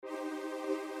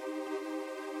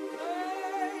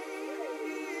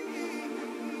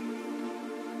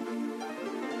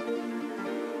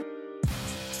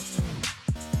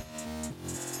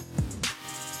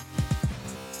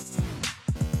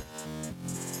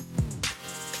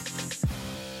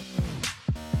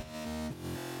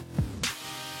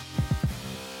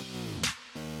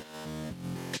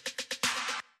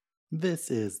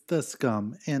This is the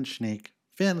Scum and Snake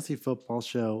Fantasy Football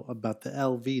Show about the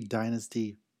LV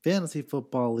Dynasty Fantasy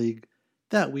Football League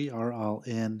that we are all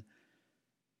in.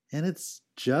 And it's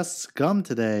just Scum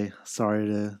today. Sorry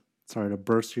to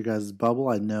burst your guys' bubble.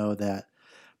 I know that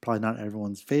probably not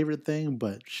everyone's favorite thing,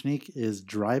 but Snake is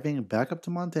driving back up to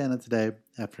Montana today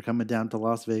after coming down to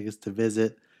Las Vegas to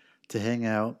visit, to hang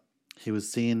out. He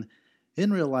was seen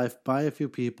in real life by a few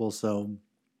people, so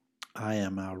I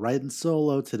am riding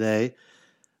solo today.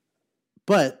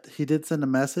 But he did send a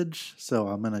message, so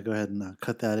I'm going to go ahead and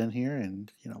cut that in here, and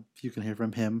you can hear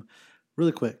from him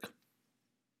really quick.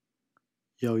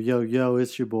 Yo, yo, yo,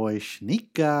 it's your boy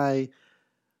Sneak Guy.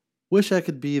 Wish I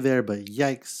could be there, but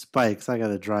yikes spikes. I got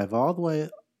to drive all the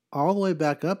way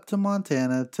back up to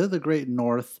Montana to the great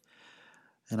north,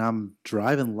 and I'm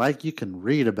driving like you can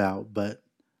read about, but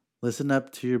listen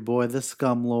up to your boy the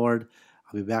Scum Lord.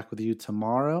 I'll be back with you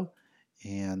tomorrow,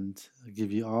 and I'll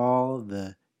give you all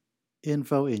the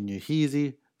info in your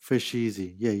heezy for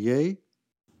sheezy. Yay.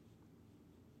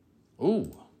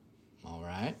 Ooh, all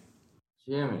right.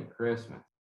 Jimmy Christmas.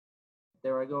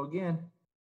 There I go again.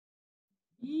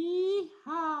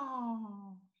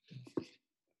 Yeehaw.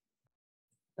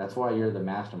 That's why you're the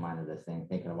mastermind of this thing,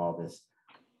 thinking of all this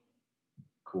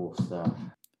cool stuff.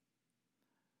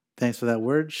 Thanks for that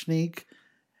word, Sneak.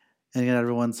 And again,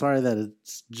 everyone, sorry that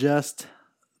it's just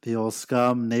the old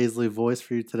Scum nasally voice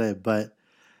for you today, but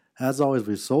as always,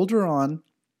 we soldier on.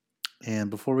 And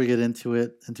before we get into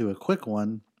a quick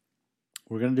one,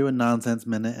 we're going to do a nonsense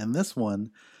minute, and this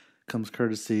one comes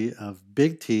courtesy of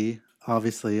Big T.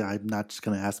 Obviously, I'm not just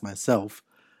going to ask myself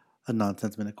a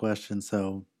nonsense minute question,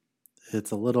 so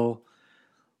it's a little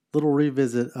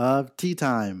revisit of Tea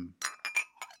Time.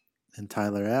 And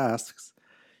Tyler asks,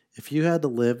 if you had to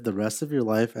live the rest of your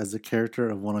life as a character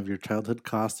of one of your childhood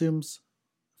costumes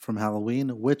from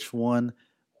Halloween, which one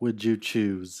would you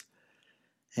choose?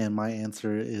 And my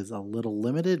answer is a little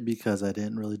limited because I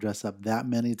didn't really dress up that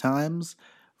many times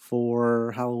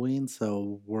for Halloween.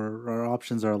 So our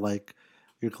options are like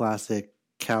your classic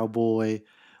cowboy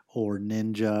or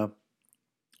ninja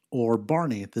or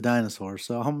Barney the dinosaur.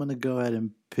 So I'm going to go ahead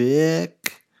and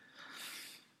pick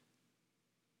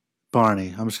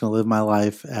Barney. I'm just going to live my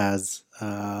life as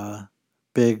a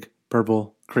big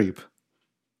purple creep.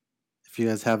 If you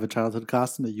guys have a childhood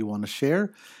costume that you want to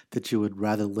share, that you would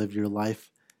rather live your life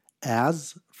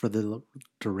as for the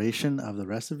duration of the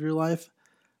rest of your life,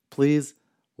 please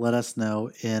let us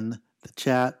know in the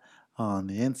chat, on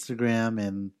the Instagram,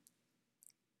 and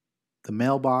the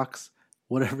mailbox,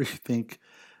 whatever you think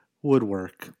would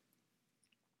work.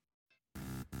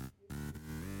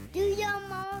 Do your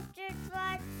monster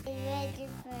truck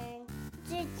register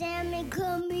to Sammy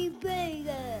Gummy Bears?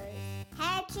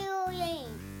 Had to link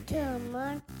to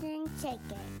Monster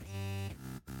Ticket.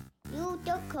 Use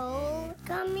the code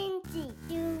coming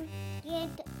to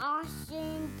get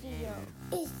awesome deal.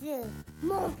 It's the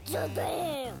Monster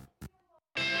Bear.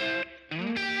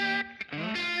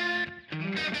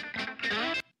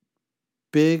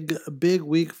 Big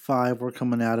week 5. We're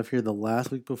coming out of here the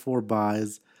last week before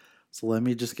buys. So let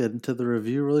me just get into the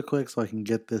review really quick so I can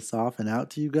get this off and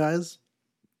out to you guys.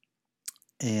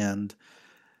 And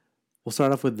we'll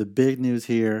start off with the big news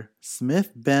here.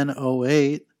 Smith Ben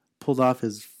 08 pulled off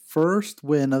his first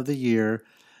win of the year.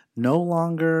 No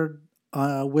longer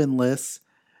winless.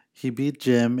 He beat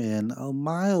Jim in a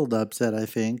mild upset, I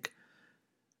think.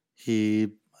 He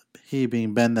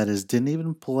being Ben, that is, didn't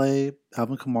even play.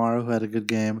 Alvin Kamara, who had a good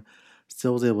game,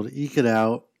 still was able to eke it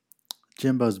out.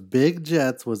 Jimbo's big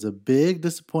Jets was a big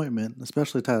disappointment,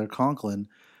 especially Tyler Conklin,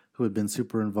 who had been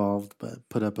super involved but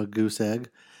put up a goose egg.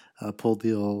 Pulled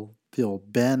the old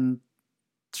Ben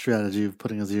strategy of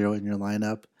putting a 0 in your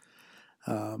lineup.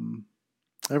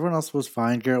 Everyone else was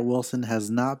fine. Garrett Wilson has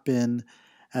not been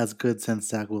as good since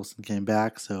Zach Wilson came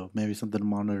back, so maybe something to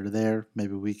monitor there.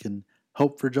 Maybe we can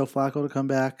hope for Joe Flacco to come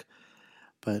back.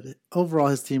 But overall,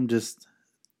 his team just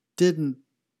didn't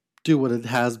do what it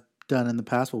has done in the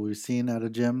past, what we've seen out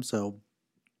of Jim. So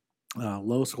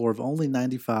low score of only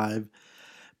 95.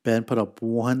 Ben put up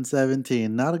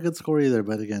 117. Not a good score either,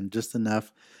 but again, just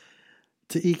enough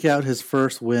to eke out his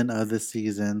first win of the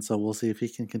season. So we'll see if he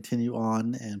can continue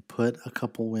on and put a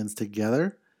couple wins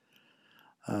together.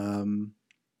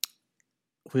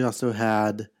 We also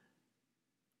had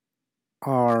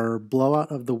our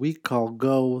blowout of the week called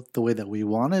go the way that we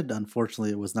wanted. Unfortunately,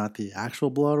 it was not the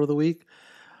actual blowout of the week,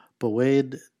 but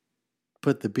Wade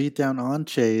put the beat down on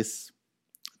Chase.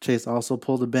 Chase also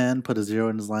pulled a Ben, put a 0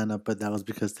 in his lineup, but that was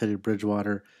because Teddy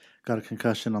Bridgewater got a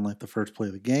concussion on the first play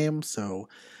of the game, so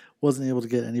wasn't able to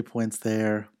get any points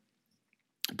there.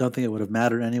 Don't think it would have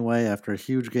mattered anyway after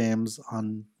huge games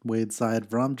on Wade's side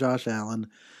from Josh Allen,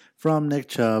 from Nick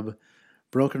Chubb.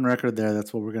 Broken record there.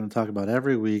 That's what we're going to talk about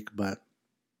every week. But,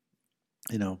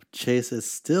 Chase is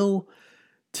still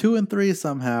 2-3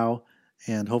 somehow.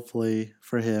 And hopefully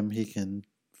for him, he can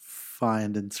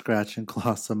find and scratch and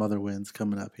claw some other wins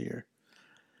coming up here.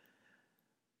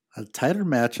 A tighter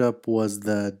matchup was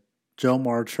the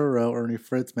Jomar Churro, Ernie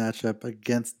Fritz matchup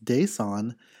against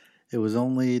Dason. It was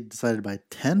only decided by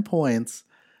 10 points.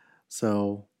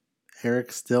 So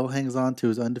Eric still hangs on to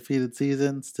his undefeated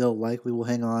season, still likely will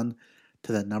hang on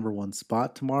to that number 1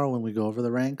 spot tomorrow when we go over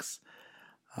the ranks.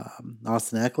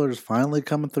 Austin Eckler is finally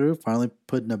coming through, finally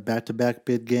putting up back-to-back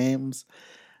big games.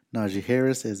 Najee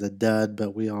Harris is a dud,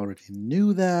 but we already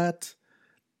knew that.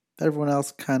 Everyone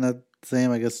else kind of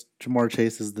same. I guess Jamar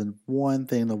Chase is the one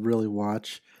thing to really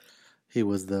watch. He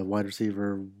was the wide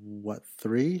receiver,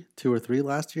 2 or 3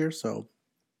 last year, so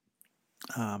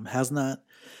has not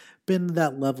been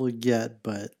that level yet,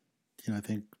 but I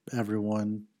think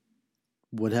everyone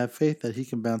would have faith that he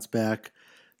can bounce back.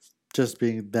 Just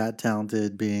being that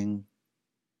talented, being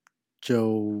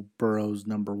Joe Burrow's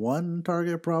number 1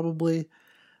 target probably.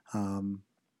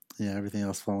 Everything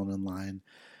else falling in line.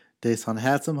 Dason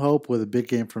had some hope with a big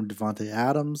game from Devontae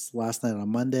Adams last night on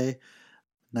Monday.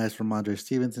 Nice Ramondre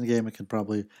Stevenson game. I can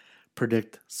probably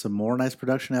predict some more nice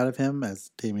production out of him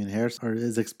as Damian Harris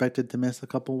is expected to miss a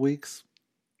couple weeks.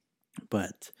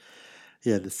 But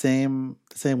the same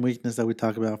weakness that we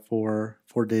talk about for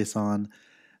Dason.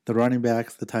 The running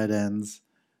backs, the tight ends,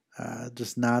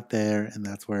 just not there, and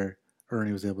that's where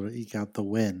Ernie was able to eke out the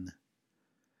win.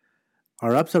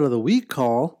 Our upset of the week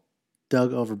call,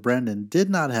 Doug over Brendan,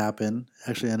 did not happen.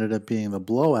 Actually ended up being the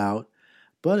blowout,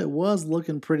 but it was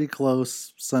looking pretty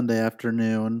close Sunday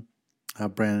afternoon.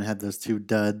 Brandon had those 2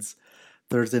 duds.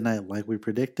 Thursday night, like we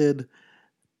predicted,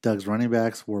 Doug's running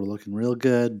backs were looking real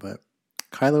good, but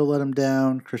Kyler let him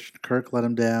down. Christian Kirk let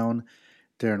him down.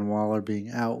 Darren Waller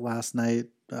being out last night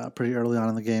pretty early on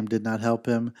in the game did not help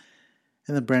him.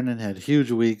 And then Brandon had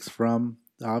huge weeks from,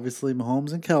 obviously,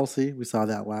 Mahomes and Kelsey. We saw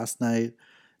that last night.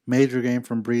 Major game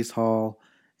from Breece Hall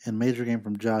and major game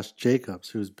from Josh Jacobs,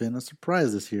 who's been a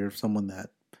surprise this year. Someone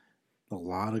that a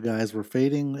lot of guys were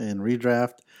fading in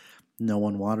redraft. No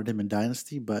one wanted him in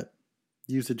Dynasty, but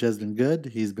usage has been good.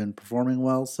 He's been performing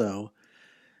well, so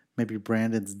maybe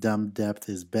Brandon's dumb depth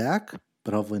is back,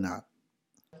 but hopefully not.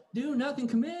 Do nothing,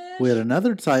 commish. We had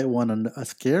another tight one, a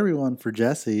scary one for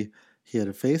Jesse. He had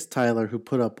to face Tyler, who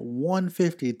put up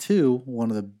 152, one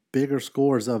of the bigger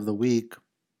scores of the week.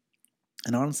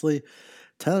 And honestly,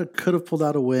 Tyler could have pulled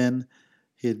out a win.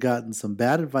 He had gotten some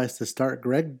bad advice to start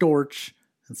Greg Dortch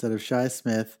instead of Shi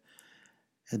Smith.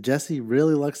 And Jesse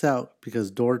really lucks out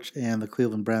because Dortch and the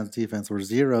Cleveland Browns defense were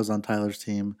zeros on Tyler's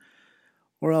team.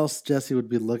 Or else Jesse would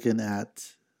be looking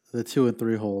at the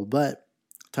 2-3 hole. But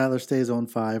Tyler stays on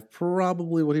 5,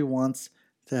 probably what he wants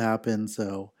to happen,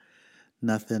 so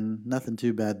nothing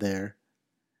too bad there.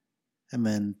 And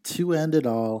then to end it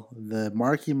all, the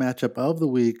marquee matchup of the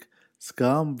week,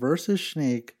 Scum versus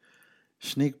Schneek.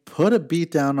 Schneek put a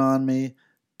beat down on me.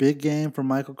 Big game from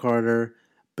Michael Carter.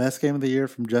 Best game of the year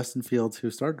from Justin Fields, who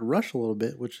started to rush a little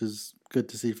bit, which is good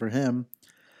to see for him.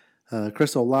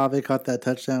 Chris Olave caught that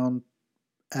touchdown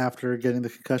after getting the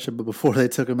concussion, but before they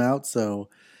took him out, so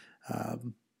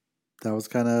that was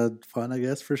kind of fun, I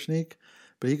guess, for Schneek.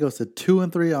 But he goes to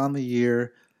 2-3 on the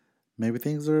year. Maybe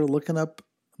things are looking a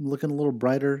little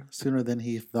brighter sooner than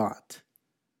he thought.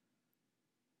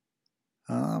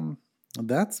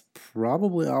 That's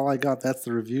probably all I got. That's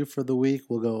the review for the week.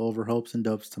 We'll go over hopes and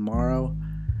dopes tomorrow.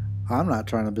 I'm not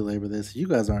trying to belabor this. You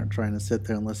guys aren't trying to sit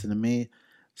there and listen to me.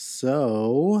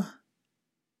 So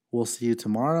we'll see you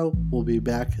tomorrow. We'll be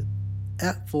back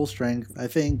at full strength. I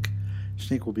think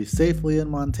Schneek will be safely in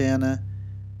Montana.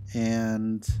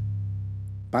 And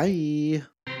bye.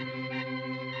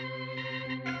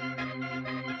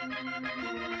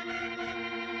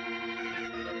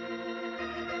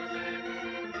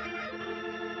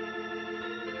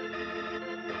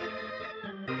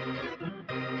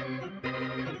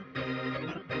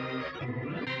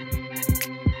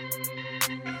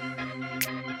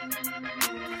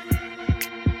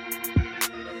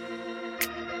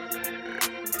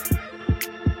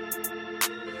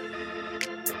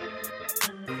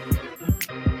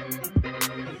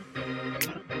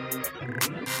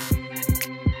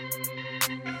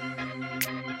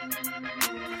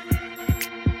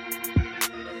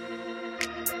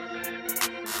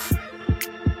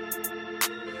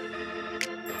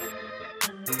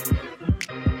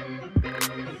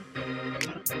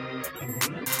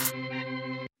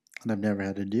 And I've never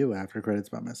had to do after credits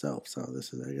by myself. So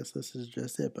I guess this is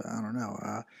just it. But I don't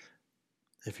know.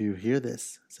 If you hear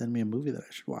this, send me a movie that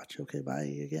I should watch. Okay, bye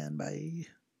again. Bye.